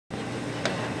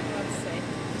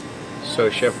So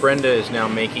Chef Brenda is now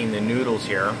making the noodles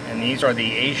here, and these are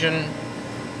the Asian.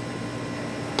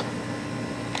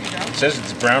 It says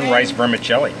it's brown rice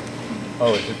vermicelli.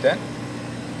 Oh, is it that?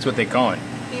 That's what they call it.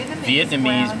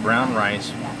 Vietnamese brown rice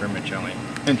vermicelli.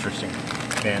 Interesting.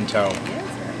 Banto.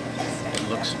 It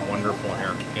looks wonderful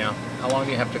here. Yeah. How long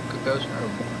do you have to cook those? 4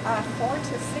 to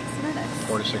 6 minutes.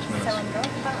 4 to 6 minutes. So in no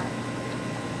time.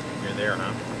 You're there,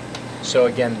 huh? So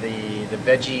again, the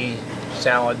veggie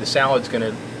salad, the salad's going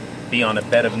to be on a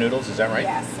bed of noodles, is that right?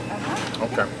 Yes.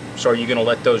 Okay. So are you going to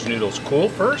let those noodles cool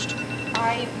first?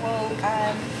 I will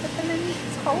put them in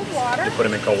cold water. You put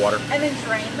them in cold water? And then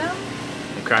drain them.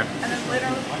 Okay. And then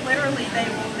literally they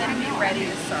will then be ready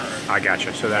to serve. I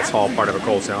gotcha. So that's all part of a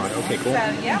cold salad. Okay, cool. So,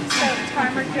 yeah. So the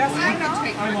timer just went off.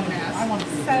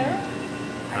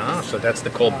 So. So that's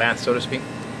the cold bath, so to speak?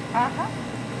 Uh-huh.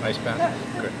 Ice bath?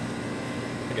 Good.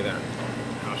 Look at that.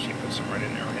 Oh, she puts some right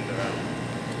in there into that.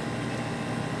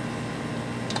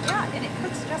 Yeah, and it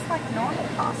cooks just like normal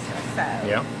pasta, so.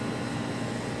 Yeah.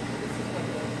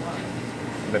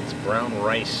 That's brown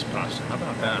rice pasta. How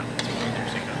about that? That's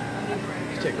interesting.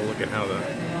 Let's take a look at how the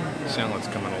salad's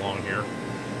coming along here.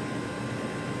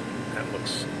 That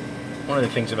looks... One of the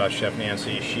things about Chef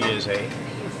Nancy,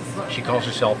 she calls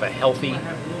herself a healthy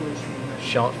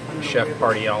chef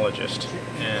partyologist,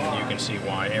 and you can see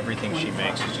why. Everything she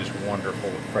makes is just wonderful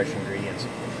with fresh ingredients.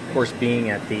 Of course, being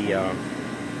at the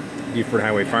Buford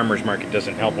Highway Farmers Market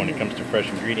doesn't help when it comes to fresh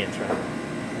ingredients, right?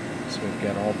 So we've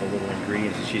got all the little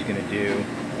ingredients that she's going to do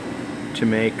to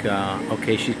make,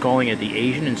 okay, she's calling it the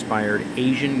Asian-inspired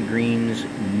Asian Greens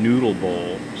Noodle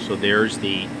Bowl. So there's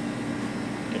you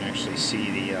can actually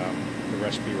see the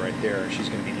recipe right there. She's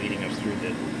going to be leading us through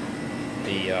the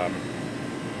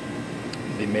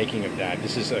making of that.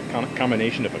 This is a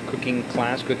combination of a cooking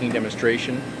class, cooking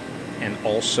demonstration, and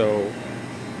also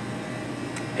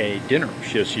a dinner.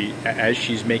 As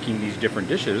she's making these different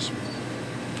dishes,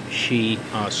 she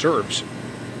serves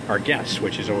our guests,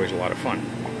 which is always a lot of fun.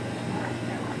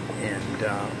 And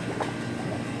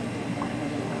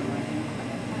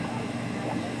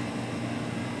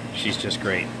she's just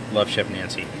great. Love Chef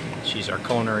Nancy. She's our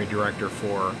culinary director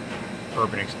for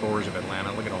Urban Explorers of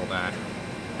Atlanta. Look at all that.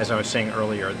 As I was saying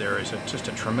earlier, there is just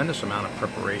a tremendous amount of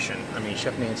preparation. I mean,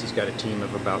 Chef Nancy's got a team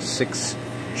of about 6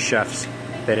 chefs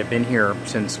that have been here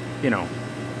since,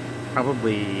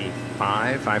 probably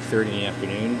 5:30 in the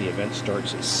afternoon. The event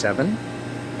starts at 7,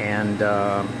 and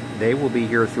they will be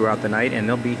here throughout the night, and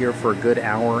they'll be here for a good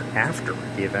hour after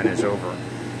the event is over.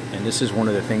 And this is one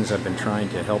of the things I've been trying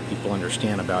to help people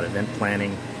understand about event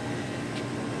planning,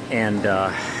 and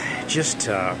just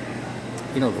the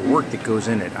work that goes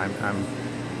in it. I'm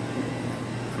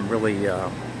really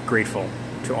grateful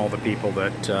to all the people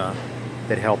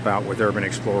that help out with Urban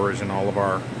Explorers and all of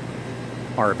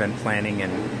our event planning,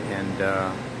 and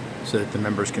so that the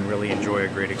members can really enjoy a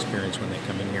great experience when they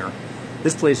come in here.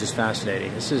 This place is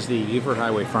fascinating. This is the Buford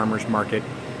Highway Farmers Market.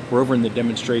 We're over in the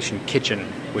demonstration kitchen,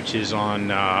 which is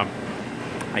on,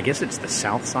 I guess it's the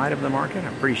south side of the market.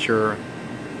 I'm pretty sure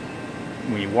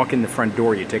when you walk in the front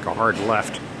door, you take a hard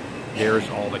left. There's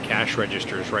all the cash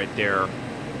registers right there.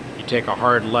 You take a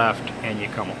hard left and you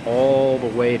come all the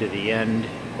way to the end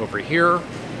over here.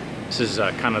 This is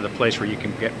kind of the place where you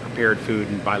can get prepared food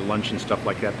and buy lunch and stuff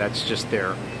like that. That's just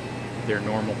their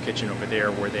normal kitchen over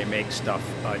there where they make stuff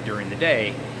during the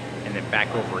day. And then back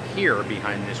over here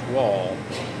behind this wall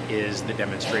is the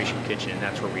demonstration kitchen, and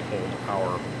that's where we hold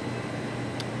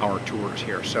our tours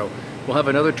here. So we'll have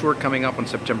another tour coming up on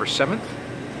September 7th.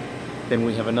 Then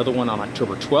we have another one on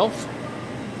October 12th.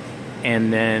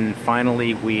 And then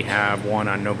finally we have one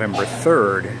on November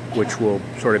 3rd, which will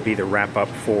sort of be the wrap up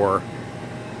for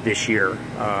this year.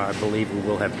 I believe we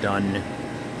will have done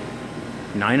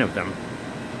 9 of them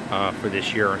for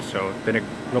this year. So it's been a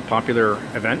real popular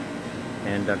event,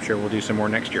 and I'm sure we'll do some more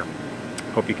next year.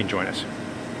 Hope you can join us.